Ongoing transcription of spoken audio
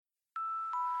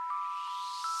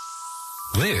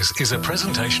This is a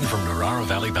presentation from Narara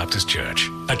Valley Baptist Church,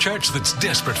 a church that's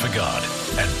desperate for God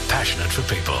and passionate for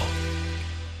people.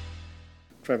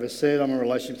 Travis said, I'm a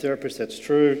relationship therapist. That's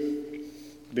true.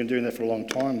 I've been doing that for a long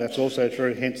time. That's also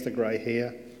true, hence the grey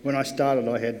hair. When I started,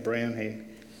 I had brown hair.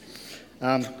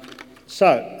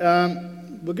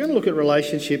 We're going to look at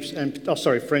relationships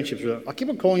friendships. I keep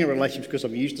on calling it relationships because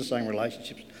I'm used to saying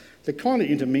relationships. They're kind of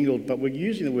intermingled, but we're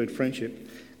using the word friendship.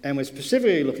 And we're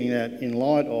specifically looking at, in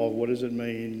light of what does it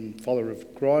mean, follower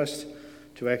of Christ,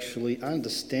 to actually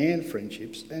understand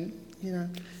friendships and,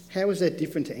 how is that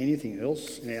different to anything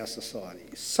else in our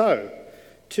society? So,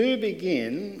 to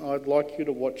begin, I'd like you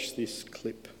to watch this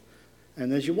clip.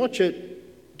 And as you watch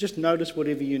it, just notice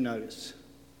whatever you notice.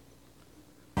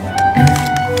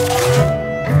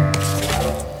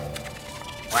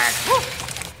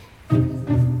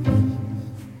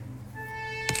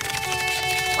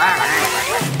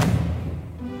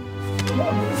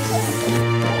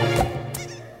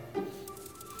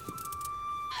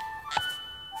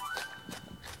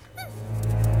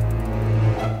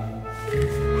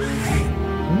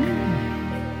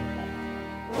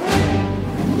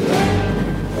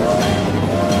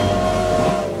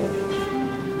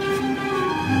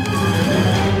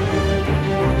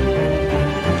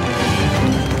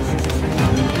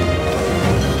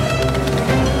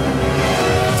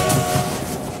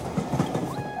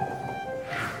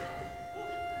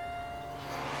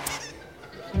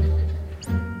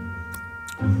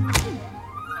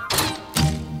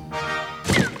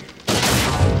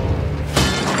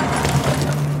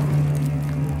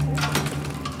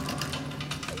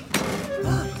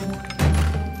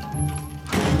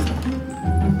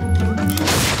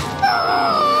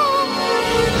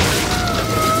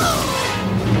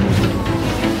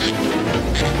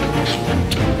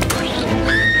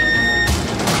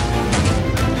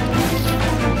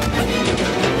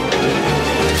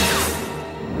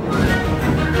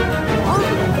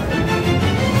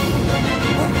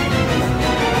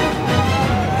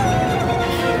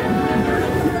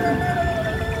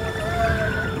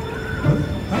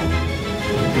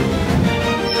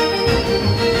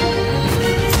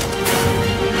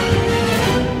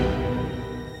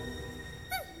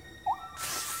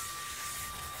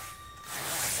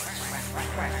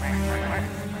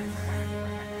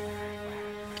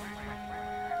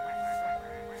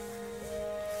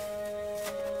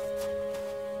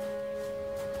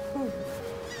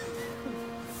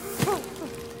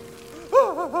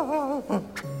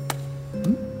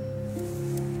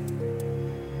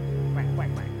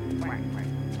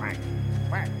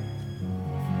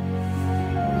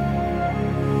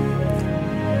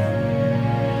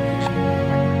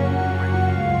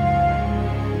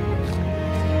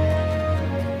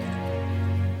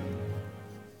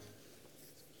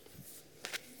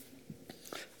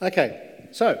 Okay,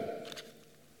 so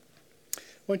I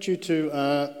want you to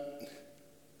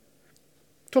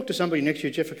talk to somebody next to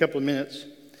you, Jeff, for a couple of minutes.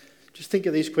 Just think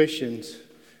of these questions.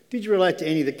 Did you relate to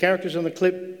any of the characters on the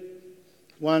clip?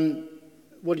 One,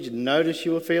 what did you notice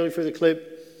you were feeling through the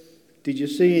clip? Did you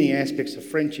see any aspects of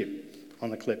friendship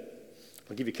on the clip?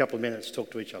 I'll give you a couple of minutes to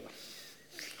talk to each other.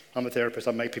 I'm a therapist,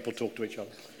 I make people talk to each other.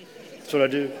 That's what I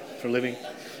do for a living.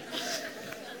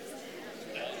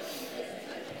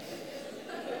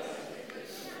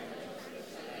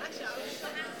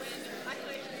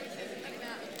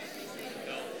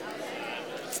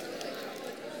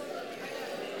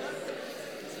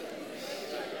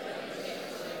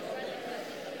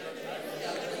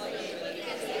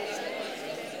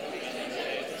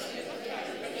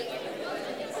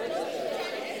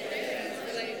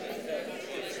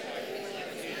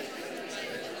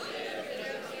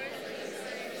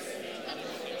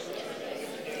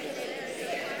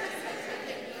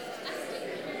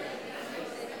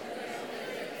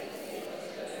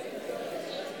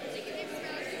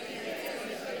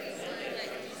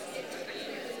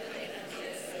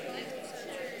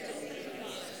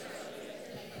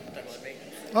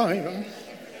 Oh, here you go.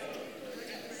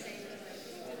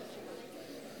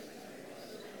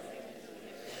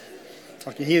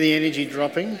 I can hear the energy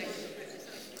dropping.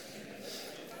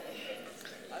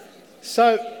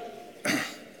 So,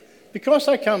 because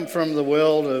I come from the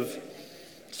world of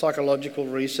psychological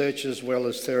research as well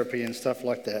as therapy and stuff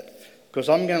like that, because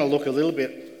I'm going to look a little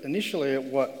bit initially at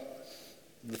what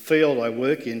the field I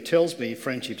work in tells me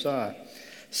friendships are.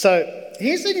 So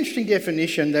here's an interesting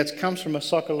definition that comes from a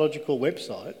psychological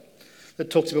website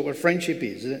that talks about what friendship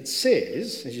is. And it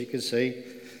says, as you can see,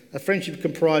 a friendship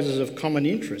comprises of common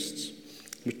interests,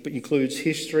 which includes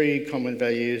history, common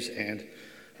values and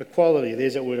equality.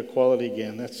 There's that word equality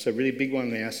again. That's a really big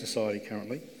one in our society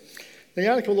currently. The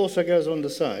article also goes on to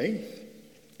say,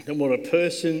 And what a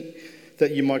person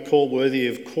that you might call worthy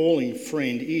of calling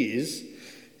friend is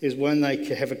when they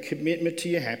have a commitment to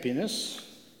your happiness.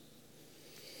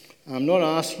 I'm not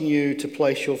asking you to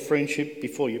place your friendship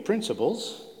before your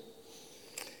principles,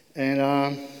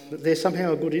 and they're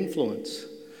somehow a good influence.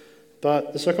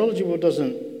 But the psychology world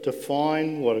doesn't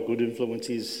define what a good influence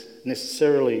is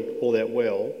necessarily all that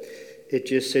well. It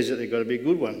just says that they've got to be a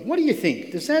good one. What do you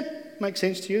think? Does that make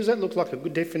sense to you? Does that look like a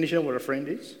good definition of what a friend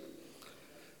is?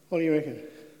 What do you reckon?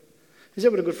 Is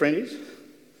that what a good friend is?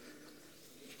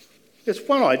 It's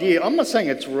one idea. I'm not saying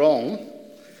it's wrong,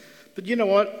 but you know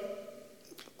what?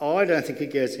 I don't think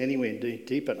it goes anywhere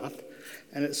deep enough,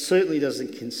 and it certainly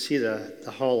doesn't consider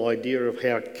the whole idea of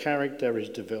how character is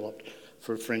developed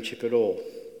for a friendship at all.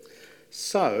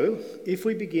 So, if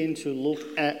we begin to look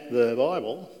at the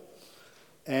Bible,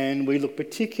 and we look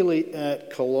particularly at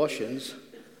Colossians,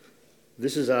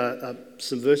 this is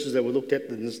some verses that were looked at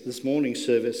in this morning's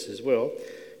service as well.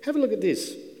 Have a look at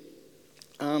this.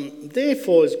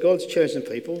 Therefore, as God's chosen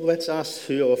people, that's us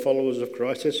who are followers of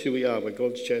Christ, that's who we are, we're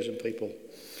God's chosen people.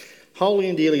 Holy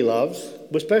and dearly loved,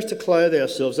 we're supposed to clothe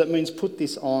ourselves. That means put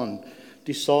this on.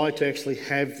 Decide to actually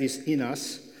have this in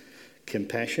us.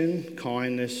 Compassion,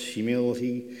 kindness,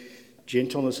 humility,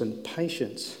 gentleness and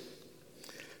patience.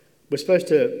 We're supposed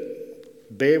to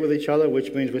bear with each other,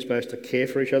 which means we're supposed to care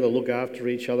for each other, look after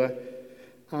each other.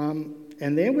 And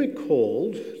then we're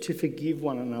called to forgive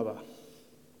one another.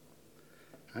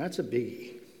 That's a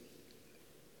biggie.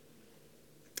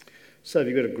 So if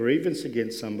you've got a grievance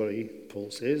against somebody,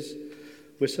 Paul says,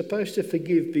 we're supposed to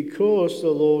forgive because the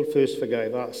Lord first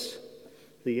forgave us.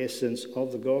 The essence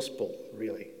of the gospel,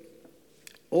 really.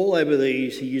 All over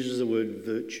these, he uses the word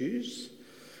virtues.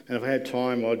 And if I had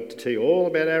time, I'd tell you all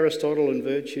about Aristotle and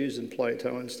virtues and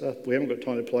Plato and stuff. We haven't got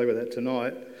time to play with that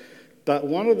tonight. But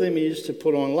one of them is to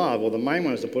put on love, or the main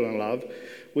one is to put on love,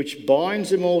 which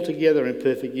binds them all together in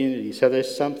perfect unity. So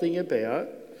there's something about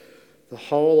the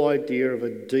whole idea of a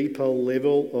deeper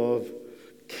level of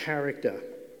character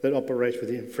that operates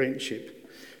within friendship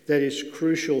that is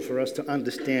crucial for us to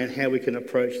understand how we can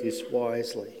approach this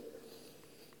wisely.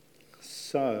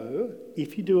 So,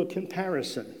 if you do a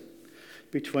comparison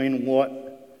between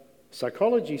what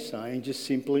psychology is saying just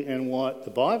simply and what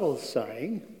the Bible is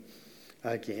saying,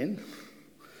 again,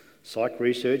 psych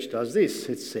research does this.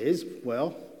 It says,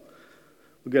 well,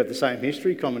 we've got the same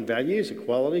history, common values,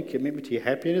 equality, commitment to your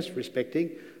happiness,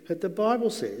 respecting. But the Bible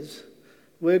says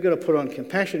we've got to put on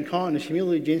compassion, kindness,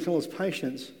 humility, gentleness,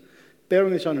 patience,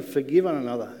 bearing this on and forgive one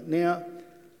another. Now,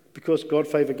 because God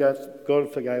forgave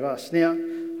us. Now,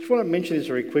 I just want to mention this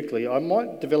very quickly. I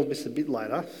might develop this a bit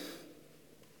later.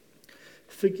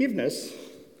 Forgiveness,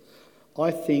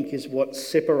 I think, is what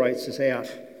separates us out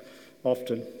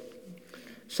often.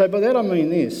 So by that I mean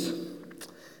this.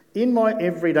 In my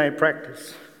everyday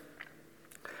practice,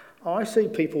 I see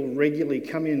people regularly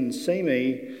come in and see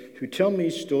me who tell me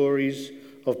stories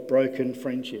of broken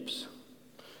friendships,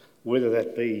 whether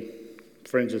that be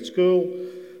friends at school,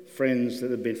 friends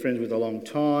that have been friends with a long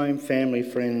time, family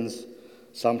friends.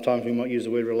 Sometimes we might use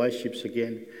the word relationships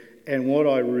again. And what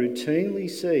I routinely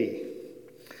see,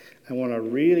 and what I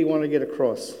really want to get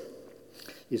across,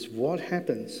 is what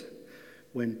happens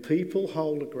when people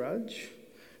hold a grudge,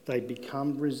 they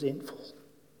become resentful.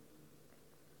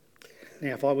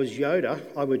 Now, if I was Yoda,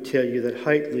 I would tell you that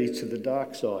hate leads to the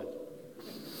dark side.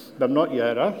 But I'm not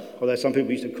Yoda, although some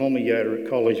people used to call me Yoda at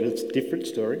college, but it's a different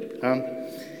story.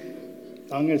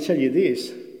 I'm going to tell you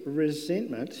this.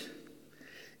 Resentment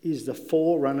is the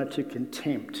forerunner to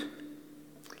contempt.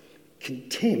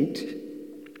 Contempt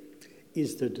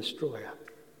is the destroyer.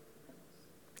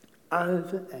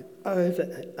 Over and over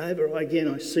and over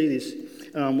again, I see this.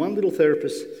 And I'm one little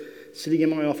therapist sitting in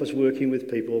my office working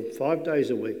with people 5 days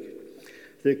a week.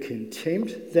 The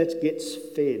contempt that gets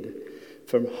fed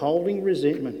from holding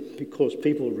resentment because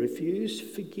people refuse to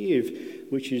forgive,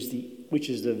 which is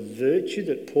the virtue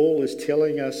that Paul is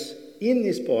telling us in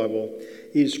this Bible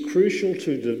is crucial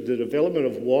to the development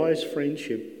of wise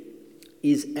friendship,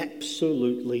 is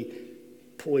absolutely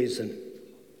poison.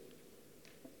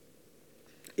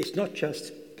 It's not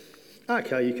just,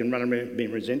 okay, you can run around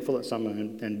being resentful at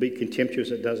someone and be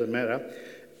contemptuous, it doesn't matter.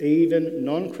 Even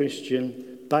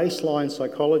non-Christian baseline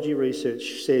psychology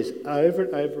research says over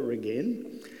and over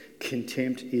again,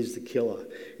 contempt is the killer.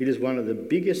 It is one of the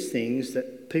biggest things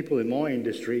that people in my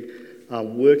industry are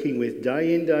working with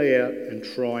day in, day out and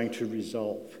trying to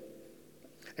resolve.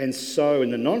 And so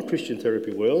in the non-Christian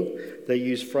therapy world, they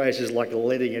use phrases like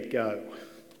letting it go.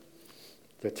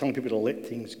 They're telling people to let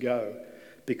things go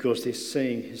because they're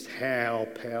seeing just how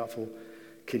powerful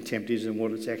contempt is and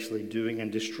what it's actually doing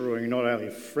and destroying not only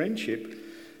friendship,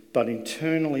 but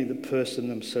internally the person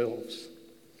themselves.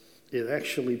 It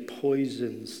actually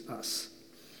poisons us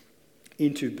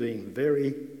into being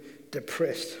very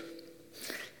depressed,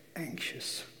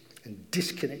 anxious, and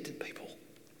disconnected people.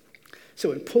 So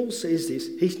when Paul says this,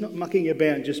 he's not mucking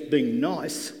about just being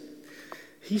nice.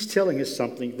 He's telling us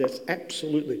something that's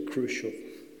absolutely crucial.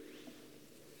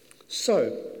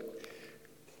 So,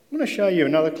 I'm going to show you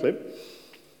another clip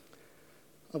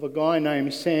of a guy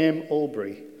named Sam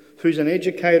Albury, who's an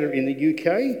educator in the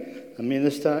UK, a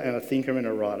minister and a thinker and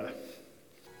a writer.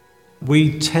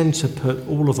 We tend to put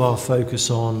all of our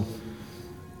focus on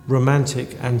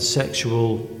romantic and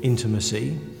sexual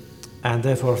intimacy, and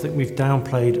therefore I think we've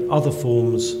downplayed other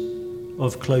forms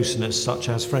of closeness, such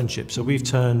as friendship. So we've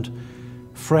turned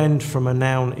friend from a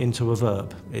noun into a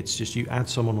verb. It's just you add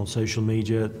someone on social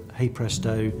media, hey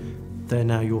presto, they're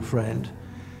now your friend.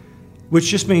 Which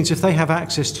just means if they have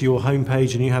access to your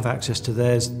homepage and you have access to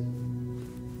theirs,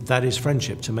 that is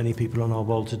friendship to many people in our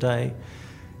world today.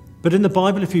 But in the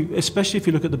Bible, especially if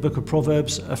you look at the book of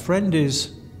Proverbs, a friend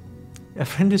is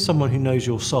someone who knows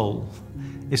your soul.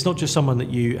 It's not just someone that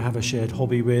you have a shared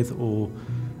hobby with or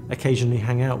occasionally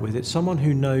hang out with. It's someone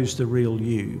who knows the real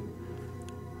you,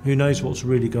 who knows what's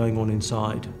really going on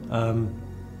inside.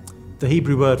 The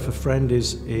Hebrew word for friend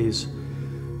is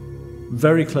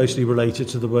very closely related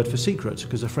to the word for secret,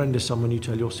 because a friend is someone you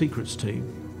tell your secrets to.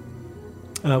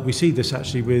 We see this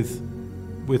actually with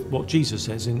what Jesus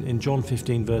says in John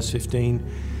 15 verse 15.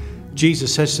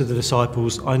 Jesus says to the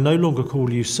disciples, I no longer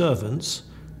call you servants,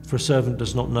 for a servant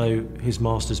does not know his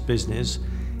master's business.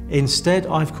 Instead,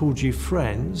 I've called you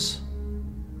friends,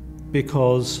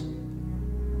 because,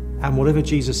 and whatever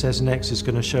Jesus says next is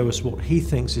going to show us what he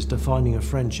thinks is defining a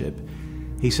friendship.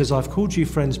 He says, I've called you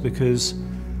friends because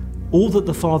all that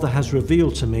the Father has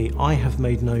revealed to me, I have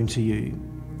made known to you.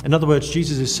 In other words,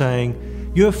 Jesus is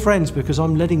saying, you're friends because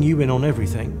I'm letting you in on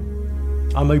everything.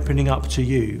 I'm opening up to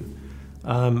you.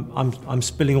 I'm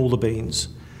spilling all the beans.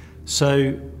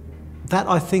 So that,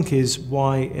 I think, is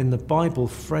why in the Bible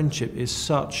friendship is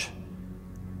such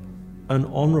an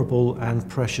honourable and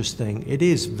precious thing. It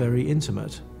is very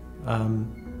intimate.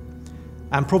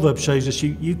 And Proverbs shows us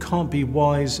you can't be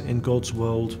wise in God's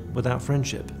world without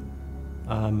friendship.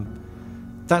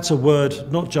 That's a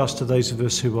word not just to those of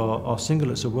us who are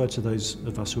single, it's a word to those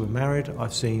of us who are married.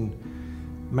 I've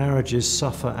seen marriages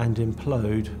suffer and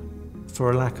implode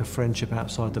for a lack of friendship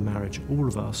outside the marriage. All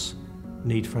of us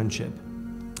need friendship.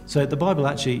 So the Bible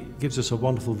actually gives us a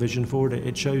wonderful vision for it.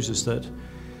 It shows us that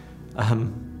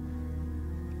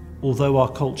although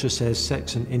our culture says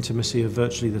sex and intimacy are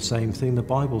virtually the same thing, the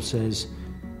Bible says,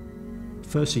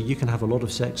 firstly, you can have a lot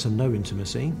of sex and no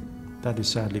intimacy. That is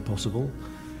sadly possible.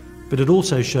 But it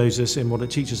also shows us in what it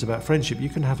teaches about friendship, you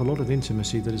can have a lot of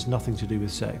intimacy that has nothing to do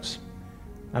with sex.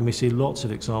 And we see lots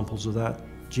of examples of that.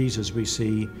 Jesus, we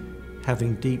see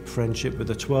having deep friendship with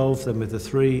the 12, then with the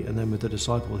 3, and then with the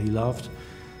disciple he loved.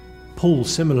 Paul,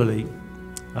 similarly,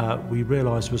 we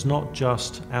realise was not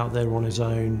just out there on his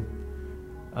own,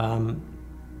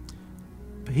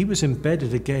 but he was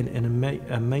embedded again in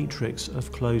a matrix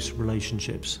of close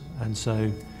relationships. And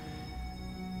so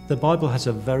the Bible has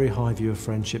a very high view of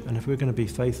friendship, and if we're going to be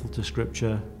faithful to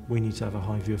Scripture, we need to have a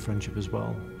high view of friendship as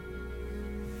well.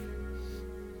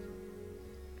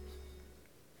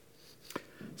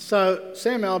 So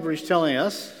Sam Albury is telling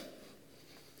us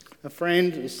a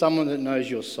friend is someone that knows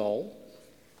your soul,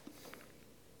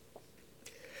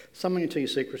 someone you tell your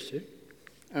secrets to.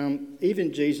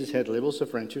 Even Jesus had levels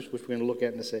of friendships, which we're going to look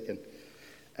at in a second,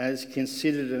 as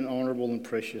considered an honourable and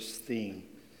precious thing.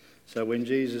 So when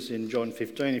Jesus in John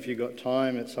 15, if you've got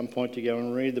time at some point to go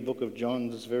and read the book of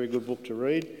John, it's a very good book to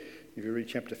read. If you read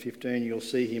chapter 15, you'll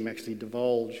see him actually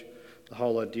divulge the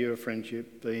whole idea of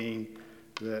friendship being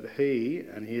that he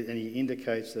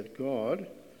indicates that God,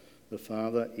 the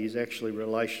Father, is actually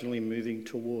relationally moving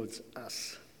towards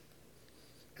us,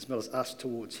 as well as us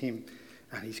towards him.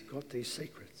 And he's got these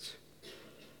secrets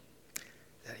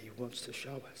that he wants to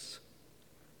show us.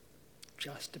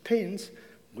 Just depends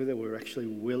whether we're actually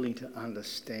willing to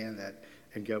understand that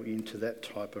and go into that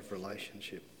type of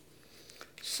relationship.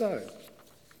 So,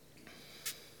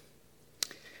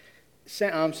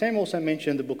 Sam also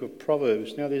mentioned the book of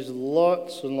Proverbs. Now, there's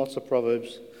lots and lots of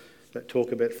Proverbs that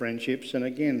talk about friendships. And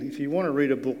again, if you want to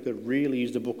read a book that really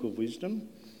is the book of wisdom,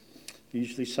 I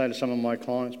usually say to some of my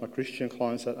clients, my Christian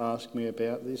clients that ask me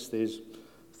about this, there's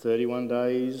 31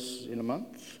 days in a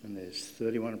month and there's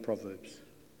 31 Proverbs.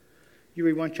 You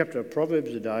read one chapter of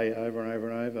Proverbs a day over and over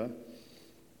and over,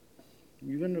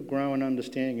 you're going to grow in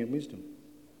understanding and wisdom.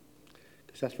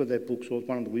 Because that's what that book's all,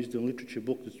 one of the wisdom literature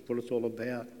books, is what it's all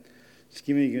about. It's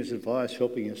giving us advice,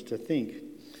 helping us to think.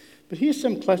 But here's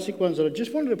some classic ones that I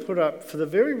just wanted to put up for the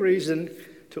very reason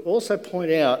to also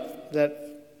point out that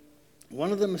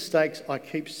one of the mistakes I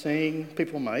keep seeing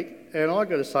people make, and I've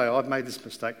got to say I've made this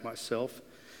mistake myself,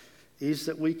 is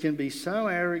that we can be so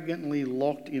arrogantly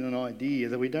locked in an idea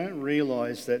that we don't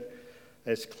realise that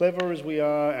as clever as we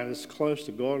are and as close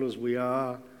to God as we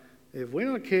are, if we're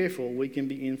not careful, we can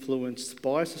be influenced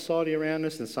by society around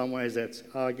us. In some ways that's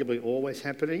arguably always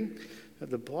happening. But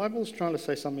the Bible's trying to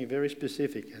say something very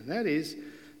specific, and that is,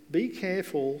 be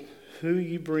careful who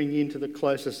you bring into the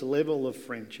closest level of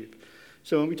friendship.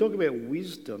 So when we talk about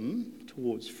wisdom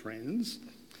towards friends,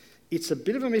 it's a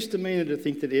bit of a misdemeanor to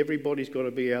think that everybody's got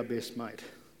to be our best mate.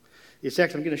 It's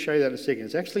actually, I'm going to show you that in a second.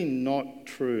 It's actually not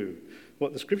true.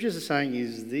 What the scriptures are saying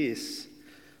is this: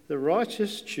 the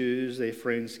righteous choose their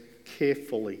friends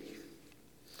carefully,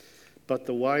 but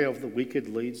the way of the wicked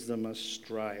leads them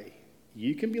astray.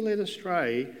 You can be led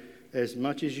astray as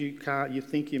much as you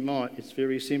think you might. It's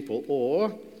very simple.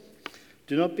 Or,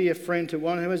 do not be a friend to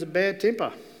one who has a bad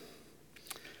temper,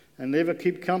 and never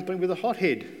keep company with a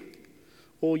hothead,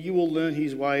 or you will learn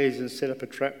his ways and set up a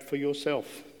trap for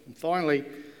yourself. And finally,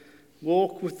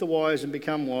 walk with the wise and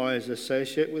become wise.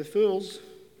 Associate with fools,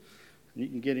 and you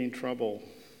can get in trouble.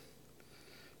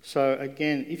 So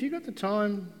again, if you've got the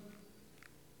time,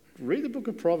 read the book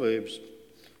of Proverbs.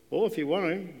 Or if you want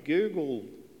to, Google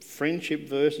friendship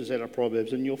verses out of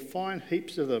Proverbs, and you'll find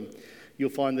heaps of them. You'll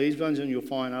find these ones, and you'll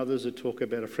find others that talk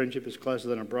about a friendship is closer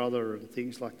than a brother and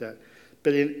things like that.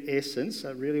 But in essence,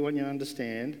 I really want you to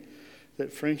understand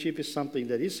that friendship is something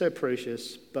that is so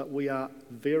precious, but we are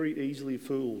very easily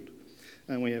fooled.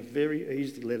 And we are very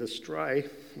easily led astray,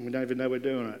 and we don't even know we're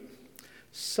doing it.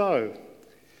 So,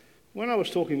 when I was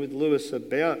talking with Lewis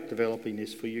about developing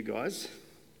this for you guys,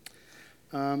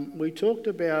 we talked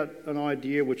about an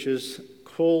idea which is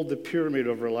called the pyramid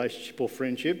of relationship or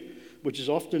friendship, which is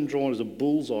often drawn as a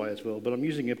bullseye as well. But I'm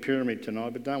using a pyramid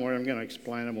tonight, but don't worry, I'm going to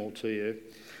explain them all to you.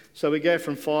 So we go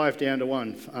from 5 down to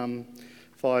 1,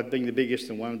 5 being the biggest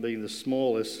and 1 being the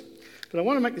smallest. But I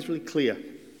want to make this really clear.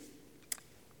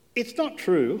 It's not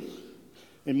true,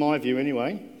 in my view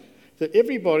anyway, that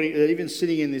everybody that even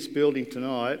sitting in this building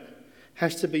tonight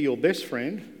has to be your best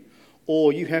friend,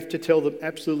 or you have to tell them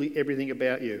absolutely everything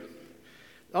about you.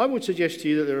 I would suggest to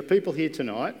you that there are people here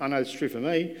tonight, I know it's true for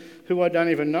me, who I don't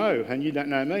even know, and you don't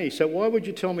know me. So why would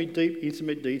you tell me deep,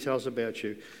 intimate details about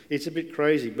you? It's a bit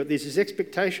crazy, but there's this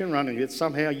expectation running that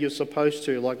somehow you're supposed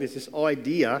to, like there's this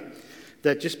idea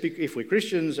that if we're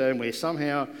Christians and we're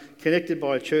somehow connected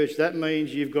by a church, that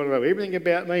means you've got to know everything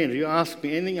about me, and if you ask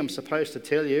me anything I'm supposed to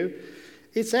tell you.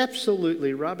 It's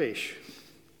absolutely rubbish.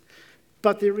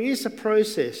 But there is a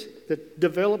process that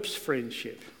develops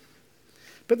friendship.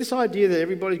 But this idea that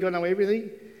everybody's got to know everything,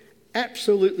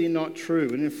 absolutely not true.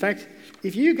 And in fact,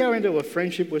 if you go into a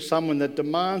friendship with someone that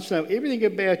demands to know everything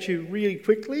about you really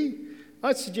quickly,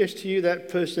 I'd suggest to you that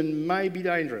person may be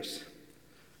dangerous.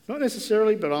 Not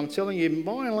necessarily, but I'm telling you,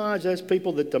 by and large, those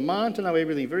people that demand to know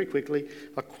everything very quickly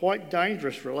are quite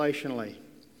dangerous relationally.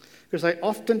 Because they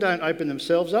often don't open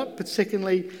themselves up, but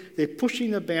secondly, they're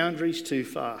pushing the boundaries too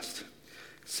fast.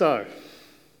 So,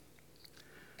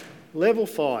 level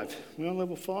 5. We're on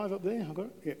level 5 up there? I've got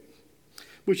it? Yeah.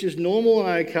 Which is normal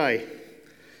and okay.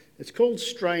 It's called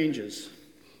strangers.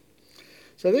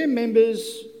 So they're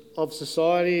members of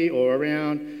society or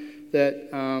around that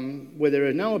where there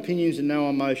are no opinions and no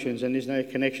emotions and there's no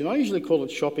connection. I usually call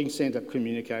it shopping centre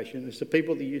communication. It's the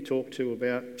people that you talk to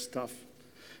about stuff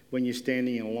when you're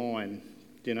standing in line.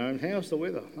 You know, how's the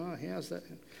weather? Oh, how's that?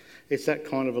 It's that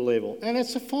kind of a level. And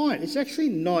it's fine. It's actually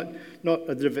not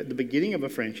at the beginning of a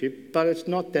friendship, but it's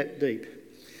not that deep.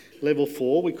 Level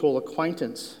 4 we call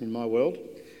acquaintance in my world,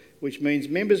 which means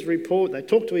members report, they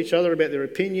talk to each other about their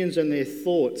opinions and their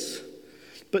thoughts,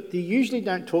 but they usually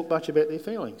don't talk much about their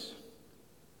feelings.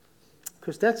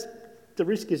 Because the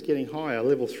risk is getting higher.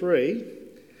 Level 3,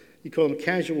 you call them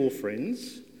casual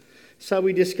friends. So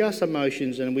we discuss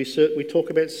emotions and we talk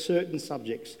about certain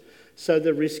subjects. So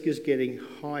the risk is getting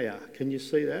higher. Can you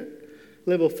see that?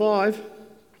 Level 5,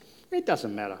 it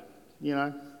doesn't matter, you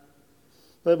know.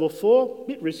 Level 4, a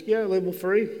bit riskier. Level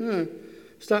 3,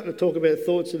 starting to talk about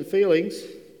thoughts and feelings.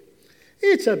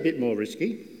 It's a bit more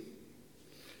risky.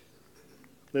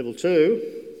 Level 2,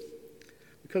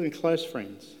 we call them close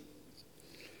friends.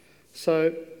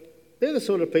 So they're the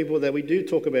sort of people that we do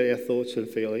talk about our thoughts and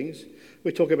feelings.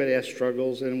 We talk about our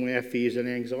struggles and our fears and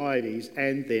anxieties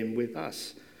and them with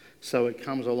us. So it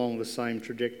comes along the same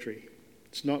trajectory.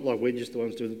 It's not like we're just the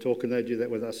ones doing the talk and they do that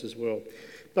with us as well.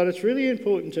 But it's really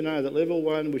important to know that level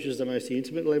 1, which is the most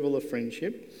intimate level of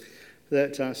friendship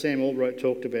that Sam Albright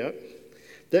talked about,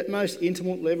 That most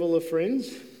intimate level of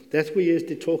friends, that's where you're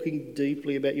talking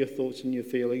deeply about your thoughts and your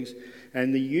feelings,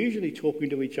 and they're usually talking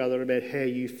to each other about how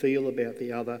you feel about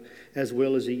the other as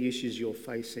well as the issues you're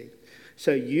facing.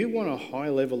 So you want a high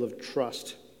level of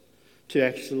trust to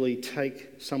actually take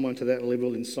someone to that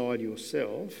level inside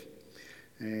yourself,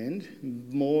 and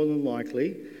more than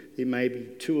likely there may be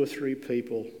 2 or 3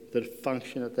 people that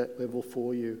function at that level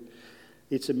for you.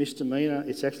 It's a misdemeanor.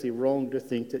 It's actually wrong to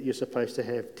think that you're supposed to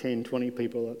have 10, 20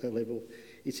 people at that level.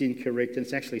 It's incorrect, and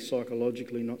it's actually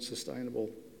psychologically not sustainable.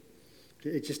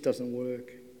 It just doesn't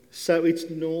work. So it's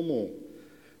normal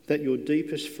that your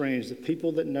deepest friends, the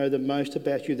people that know the most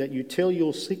about you, that you tell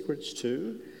your secrets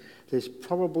to, there's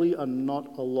probably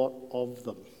not a lot of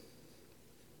them.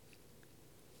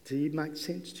 Does it make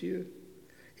sense to you?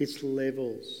 It's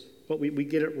levels. But we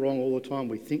get it wrong all the time.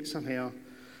 We think somehow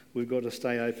we've got to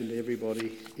stay open to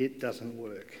everybody. It doesn't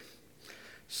work.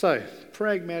 So,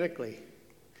 pragmatically,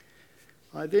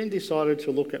 I then decided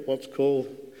to look at what's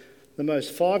called the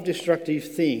most 5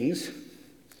 destructive things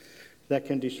that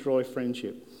can destroy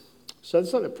friendship. So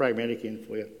there's like a pragmatic end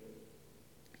for you.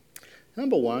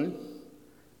 Number 1,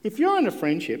 if you're in a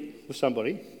friendship with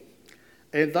somebody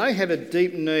and they have a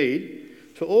deep need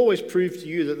to always prove to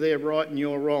you that they're right and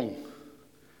you're wrong.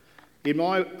 In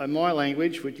my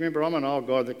language, which remember I'm an old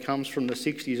guy that comes from the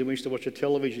 60s and we used to watch a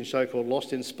television show called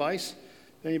Lost in Space.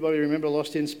 Anybody remember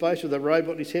Lost in Space with the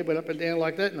robot, his head went up and down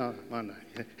like that? No, I know.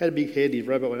 Had a big head, his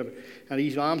robot went up and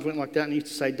his arms went like that and he used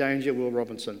to say, "Danger, Will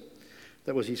Robinson."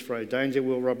 That was his phrase, "Danger,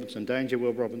 Will Robinson, danger,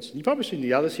 Will Robinson." You've probably seen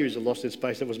the other series of Lost in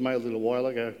Space that was made a little while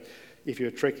ago, if you're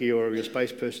a Trekkie or you're a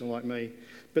space person like me.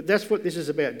 But that's what this is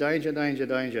about, danger, danger,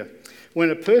 danger.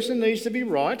 When a person needs to be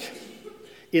right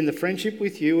in the friendship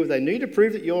with you, if they need to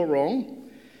prove that you're wrong,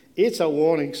 it's a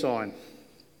warning sign.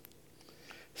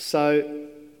 So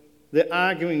they're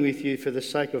arguing with you for the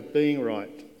sake of being right.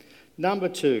 Number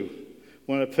 2,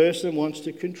 when a person wants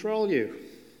to control you.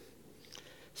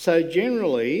 So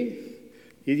generally,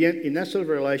 in that sort of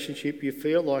relationship, you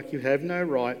feel like you have no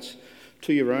rights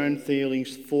to your own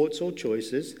feelings, thoughts or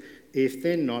choices if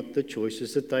they're not the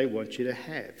choices that they want you to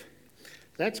have.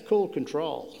 That's called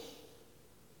control.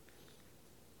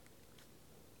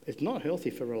 It's not healthy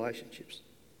for relationships.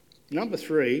 Number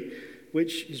 3,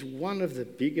 which is one of the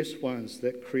biggest ones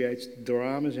that creates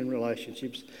dramas in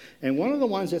relationships, and one of the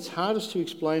ones that's hardest to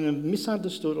explain and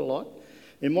misunderstood a lot.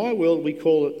 In my world, we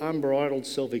call it unbridled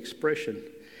self-expression.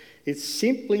 It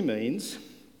simply means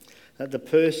that the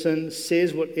person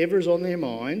says whatever's on their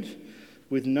mind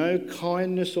with no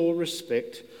kindness or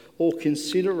respect or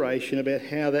consideration about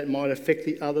how that might affect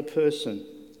the other person.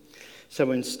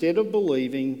 So instead of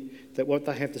believing that what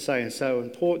they have to say is so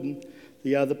important,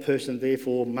 the other person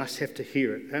therefore must have to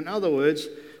hear it. In other words,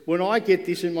 when I get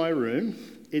this in my room,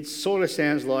 it sort of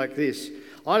sounds like this.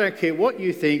 I don't care what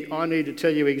you think, I need to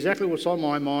tell you exactly what's on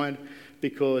my mind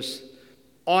because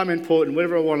I'm important.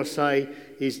 Whatever I want to say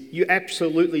is you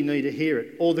absolutely need to hear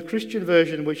it. Or the Christian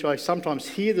version, which I sometimes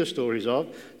hear the stories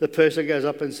of, the person goes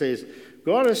up and says,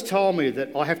 "God has told me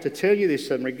that I have to tell you this,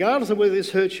 and regardless of whether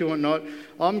this hurts you or not,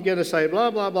 I'm going to say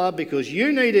blah, blah, blah because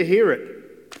you need to hear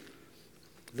it."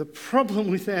 The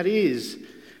problem with that is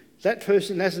that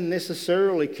person hasn't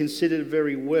necessarily considered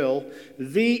very well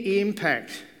the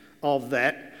impact of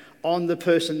that on the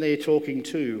person they're talking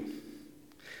to,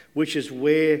 which is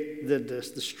where the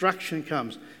destruction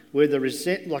comes, where the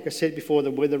like I said before,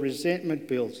 where the resentment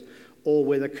builds, or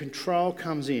where the control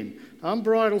comes in.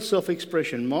 Unbridled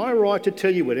self-expression, my right to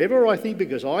tell you whatever I think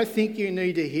because I think you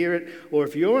need to hear it, or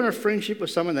if you're in a friendship with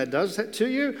someone that does that to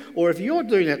you, or if you're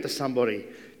doing that to somebody,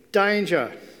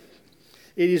 danger.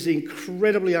 It is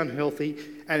incredibly unhealthy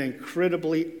and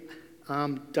incredibly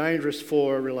dangerous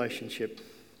for a relationship.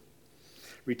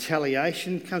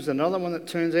 Retaliation comes another one that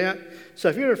turns out. So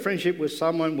if you're in a friendship with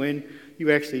someone when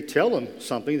you actually tell them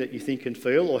something that you think and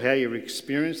feel or how you're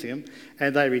experiencing them,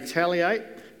 and they retaliate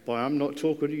by "I'm not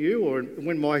talking to you," or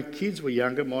when my kids were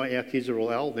younger, our kids are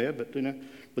all old now, but when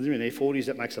they're in their 40s,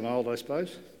 that makes them old, I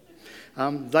suppose.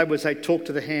 They would say, "Talk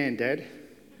to the hand, Dad."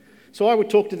 So I would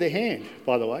talk to the hand,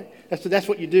 by the way. That's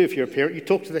what you do if you're a parent. You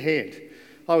talk to the hand.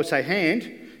 I would say, "Hand,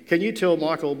 can you tell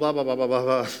Michael blah, blah, blah, blah, blah,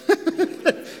 blah."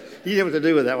 You know what to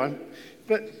do with that one.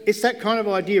 But it's that kind of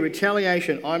idea,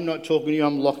 retaliation. I'm not talking to you,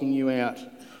 I'm locking you out.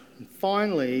 And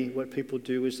finally, what people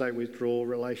do is they withdraw a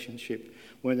relationship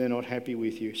when they're not happy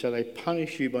with you. So they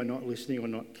punish you by not listening or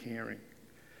not caring.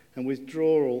 And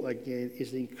withdrawal, again,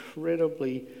 is an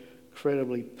incredibly,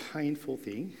 incredibly painful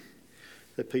thing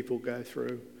that people go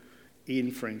through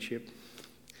in friendship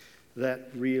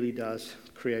that really does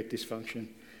create dysfunction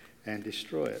and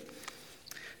destroy it.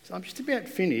 So I'm just about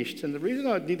finished, and the reason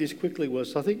I did this quickly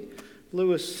was I think,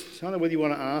 Lewis, I don't know whether you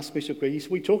want to ask me some questions.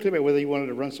 We talked about whether you wanted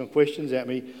to run some questions at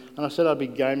me, and I said I'd be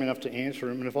game enough to answer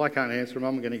them, and if I can't answer them,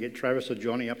 I'm going to get Travis or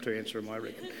Johnny up to answer them, I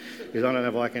reckon, because I don't know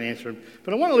if I can answer them.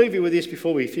 But I want to leave you with this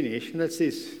before we finish, and that's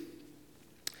this.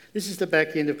 This is the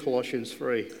back end of Colossians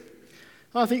 3.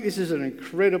 I think this is an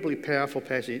incredibly powerful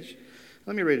passage.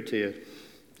 Let me read it to you.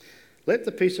 Let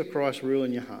the peace of Christ rule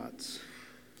in your hearts.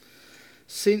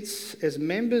 Since, as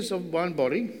members of one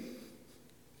body,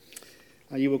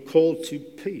 you were called to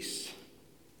peace.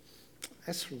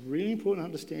 That's really important to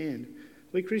understand.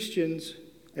 We Christians,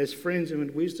 as friends and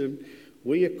with wisdom,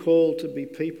 we are called to be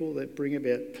people that bring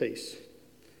about peace.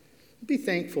 Be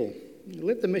thankful.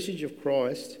 Let the message of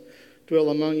Christ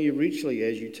dwell among you richly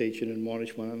as you teach and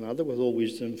admonish one another with all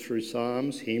wisdom through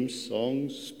psalms, hymns,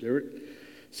 songs, spirit,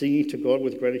 singing to God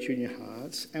with gratitude in your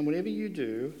hearts. And whatever you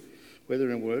do, whether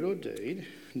in word or deed,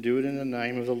 do it in the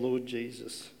name of the Lord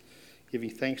Jesus, giving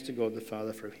thanks to God the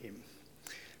Father through him.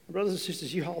 My brothers and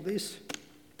sisters, you hold this.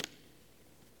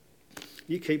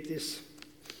 You keep this.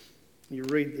 You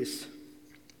read this.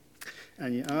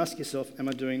 And you ask yourself, am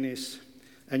I doing this?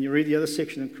 And you read the other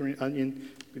section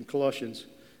in Colossians.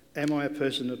 Am I a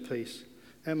person of peace?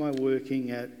 Am I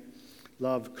working at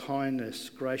love, kindness,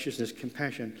 graciousness,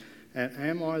 compassion? And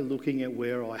am I looking at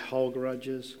where I hold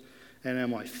grudges? And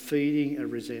am I feeding a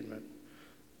resentment?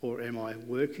 Or am I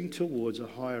working towards a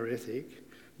higher ethic,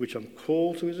 which I'm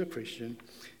called to as a Christian,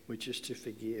 which is to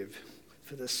forgive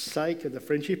for the sake of the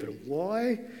friendship? And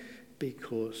why?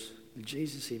 Because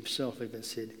Jesus himself even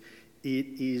said, it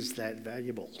is that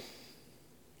valuable.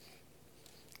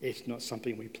 It's not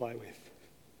something we play with.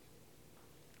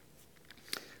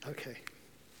 Okay.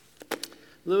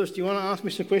 Lewis, do you want to ask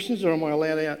me some questions, or am I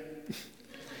allowed out?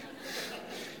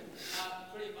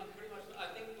 Pretty much. I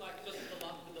think just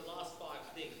with the last 5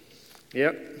 things.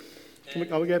 Yep. Can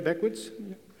we go backwards?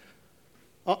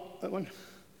 Oh, that one.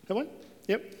 That one?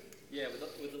 Yep. Yeah,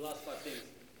 with the last 5 things.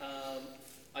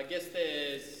 I guess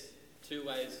there's 2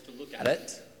 ways to look at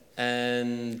it,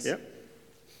 and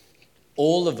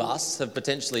all of us have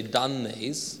potentially done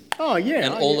these. Oh, yeah.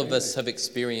 And all of us have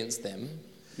experienced them.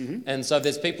 Mm-hmm. And so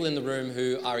there's people in the room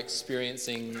who are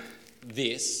experiencing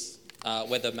this,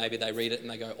 whether maybe they read it and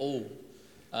they go,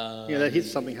 that hits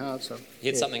something hard.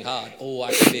 Something hard. Oh,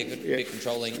 I can be a bit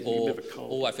controlling. Or,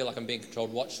 I feel like I'm being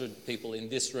controlled. What should people in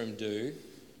this room do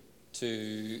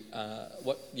to,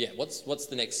 what's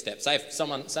the next step? Say if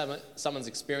someone's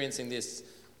experiencing this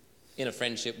in a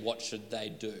friendship, what should they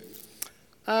do?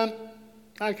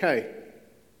 Okay.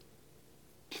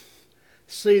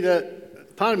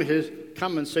 Part of me says,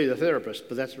 come and see the therapist,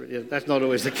 but that's not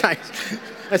always the case.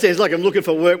 That sounds like I'm looking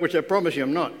for work, which I promise you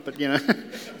I'm not, but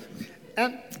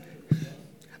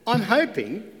I'm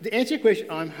hoping, to answer your question,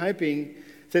 I'm hoping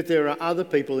that there are other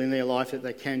people in their life that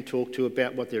they can talk to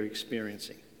about what they're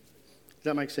experiencing. Does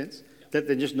that make sense? Yeah. That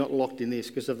they're just not locked in this,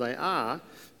 because if they are,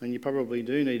 then you probably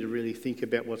do need to really think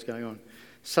about what's going on.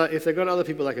 So if they've got other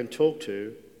people they can talk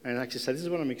to and actually say, this is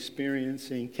what I'm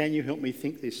experiencing, can you help me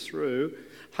think this through?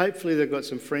 Hopefully they've got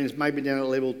some friends, maybe down at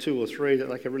level 2 or 3, that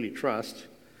they can really trust,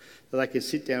 that they can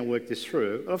sit down and work this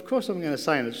through. Of course, I'm going to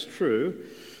say, and it's true,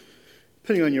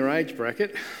 depending on your age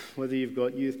bracket, whether you've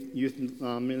got youth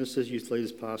ministers, youth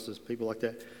leaders, pastors, people like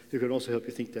that, who can also help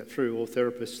you think that through, or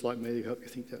therapists like me who help you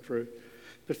think that through.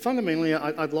 But fundamentally,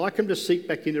 I'd like them to seek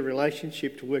back into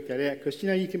relationship to work that out, because,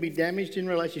 you can be damaged in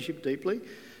relationship deeply,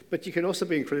 but you can also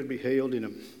be incredibly healed in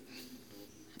them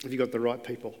if you've got the right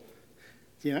people.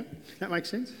 That makes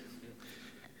sense?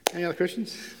 Any other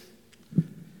questions?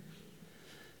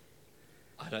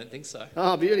 I don't think so.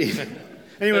 Oh, beauty.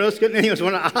 Anyone else want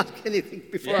to ask anything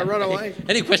before I run away?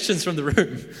 Any questions from the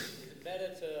room? Is it better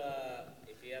to,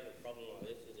 if you have a problem like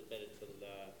this, is it better to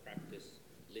practice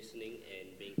listening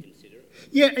and being considerate?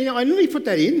 Yeah, I nearly put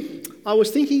that in. I was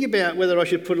thinking about whether I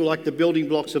should put like the building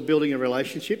blocks of building a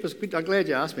relationship. I'm glad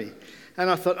you asked me.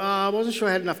 And I thought, I wasn't sure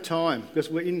I had enough time, because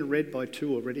we're in red by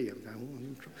 2 already. I'm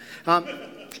going,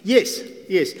 yes.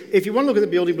 If you want to look at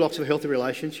the building blocks of a healthy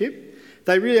relationship,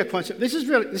 they really are quite simple.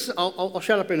 I'll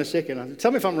shut up in a second.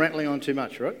 Tell me if I'm rattling on too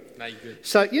much, right? No, you're good.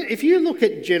 So if you look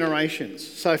at generations,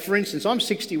 so for instance, I'm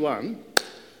 61.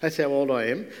 That's how old I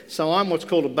am. So I'm what's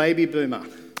called a baby boomer.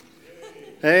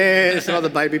 There's some other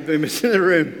baby boomers in the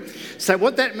room. So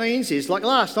what that means is, like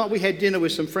last night we had dinner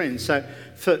with some friends. So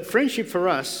friendship for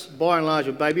us, by and large,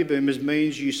 with baby boomers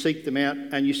means you seek them out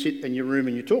and you sit in your room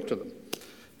and you talk to them,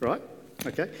 right?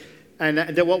 Okay. And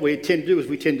that what we tend to do is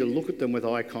we tend to look at them with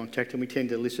eye contact and we tend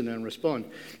to listen and respond.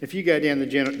 If you go down the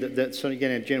Gen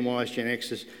Ys, Gen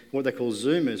X's, what they call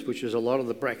Zoomers, which is a lot of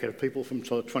the bracket of people from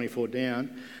 24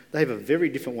 down, they have a very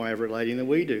different way of relating than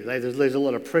we do. There's a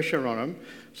lot of pressure on them.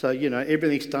 So,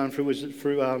 everything's done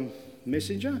through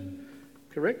Messenger,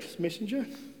 correct? Messenger?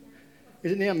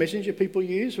 Is it now Messenger people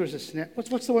use, or is it Snap?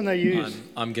 What's the one they use?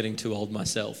 I'm getting too old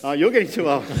myself. Oh, you're getting too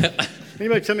old.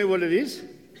 Anybody tell me what it is?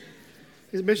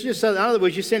 Is it Messenger? So in other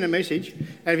words, you send a message,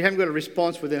 and if you haven't got a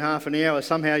response within half an hour,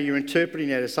 somehow you're interpreting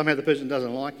that as somehow the person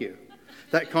doesn't like you.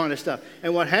 That kind of stuff.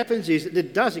 And what happens is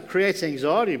it creates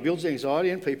anxiety, it builds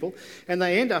anxiety in people, and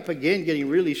they end up again getting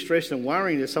really stressed and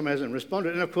worrying that someone hasn't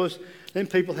responded. And of course, then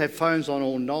people have phones on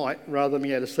all night rather than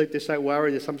being able to sleep. They're so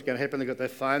worried that something's going to happen, they've got their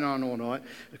phone on all night.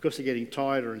 Of course, they're getting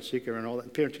tighter and sicker and all that,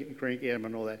 and parents getting cranky at them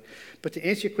and all that. But to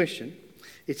answer your question,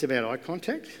 it's about eye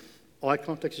contact. Eye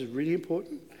contact is really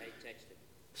important. I hate texting.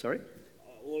 Sorry?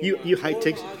 You hate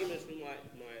texting? All my arguments with my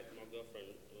girlfriend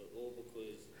are all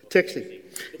because of Texting.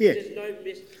 Yeah.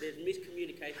 There's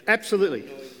miscommunication. Absolutely.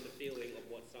 Knowing the feeling of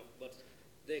what's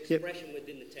the expression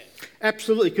within the text.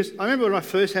 Absolutely, because I remember when I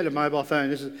first had a mobile phone,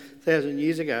 this is 1,000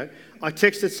 years ago, I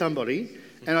texted somebody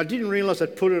and I didn't realise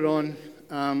I'd put it on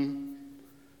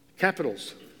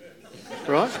capitals,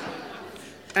 right?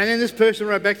 And then this person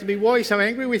wrote back to me, "Why are you so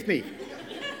angry with me?"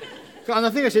 And I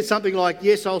think I said something like,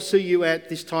 "Yes, I'll see you at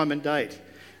this time and date."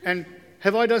 And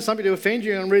have I done something to offend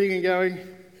you? And I'm reading and going,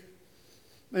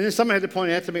 and then someone had to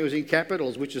point out to me it was in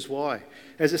capitals, which is why.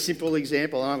 As a simple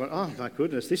example, and I went, oh my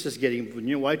goodness, this is getting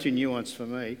way too nuanced for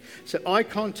me. So eye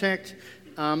contact,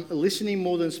 listening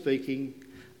more than speaking,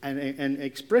 and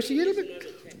expressing it a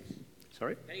bit.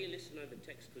 Sorry? How do you listen over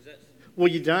text? Well,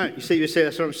 you don't. You see, that's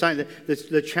what I'm saying.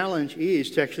 The challenge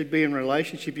is to actually be in a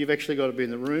relationship. You've actually got to be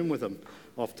in the room with them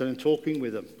often and talking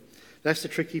with them. That's the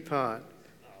tricky part.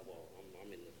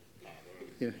 I'm in the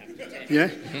Yeah.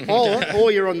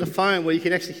 Or you're on the phone where you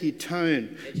can actually hear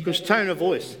tone. Because tone of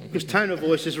voice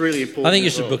is really important. I think you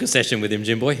should book a session with him,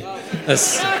 Jim Boy.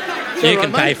 You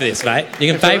can pay for this, mate.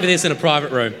 You can pay for this in a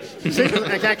private room.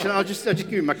 Actually, I'll just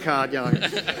give you my card.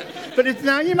 But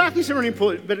your markings are really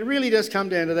important, but it really does come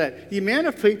down to that. The amount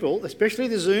of people, especially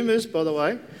the Zoomers, by the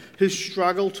way, who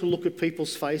struggle to look at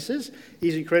people's faces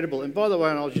is incredible. And by the way,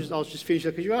 and I'll just finish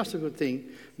that because you asked a good thing.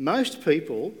 Most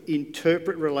people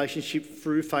interpret relationship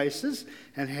through faces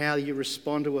and how you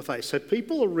respond to a face. So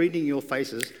people are reading your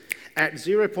faces at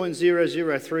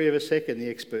 0.003 of a second, the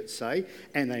experts say,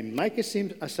 and they make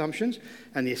assumptions,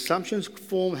 and the assumptions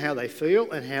form how they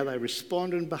feel and how they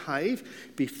respond and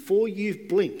behave before you've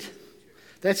blinked.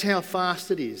 That's how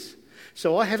fast it is.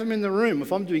 So I have them in the room.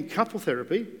 If I'm doing couple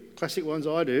therapy, classic ones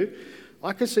I do,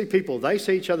 I can see people, they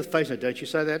see each other's face, and don't you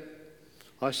say that?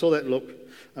 I saw that look,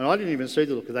 and I didn't even see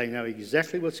the look. They know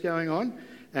exactly what's going on,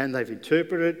 and they've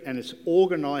interpreted, and it's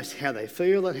organised how they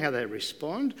feel and how they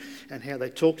respond and how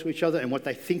they talk to each other and what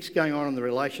they think's going on in the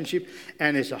relationship.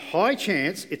 And there's a high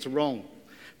chance it's wrong.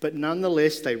 But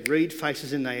nonetheless, they read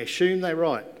faces and they assume they're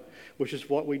right, which is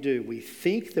what we do. We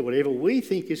think that whatever we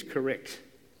think is correct.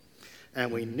 And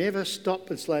we never stop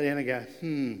and slow down and go,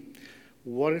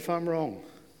 what if I'm wrong?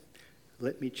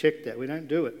 Let me check that. We don't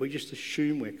do it. We just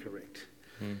assume we're correct.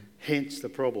 Hence the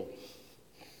problem.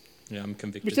 Yeah, I'm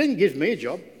convicted. Which then gives me a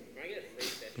job.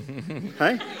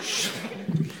 Hey?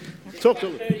 Talk to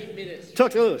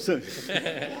Lewis soon.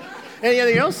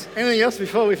 Anything else? Anything else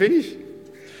before we finish?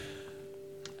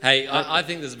 Hey, I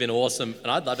think this has been awesome, and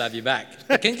I'd love to have you back.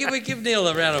 Can we give Neil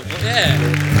a round of applause?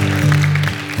 Yeah.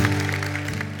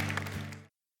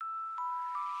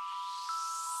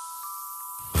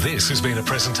 This has been a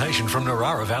presentation from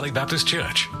Narara Valley Baptist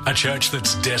Church, a church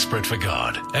that's desperate for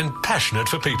God and passionate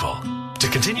for people. To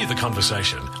continue the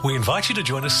conversation, we invite you to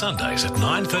join us Sundays at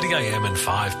 9:30 a.m. and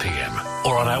 5 p.m.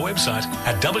 or on our website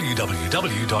at www.nvbc.info.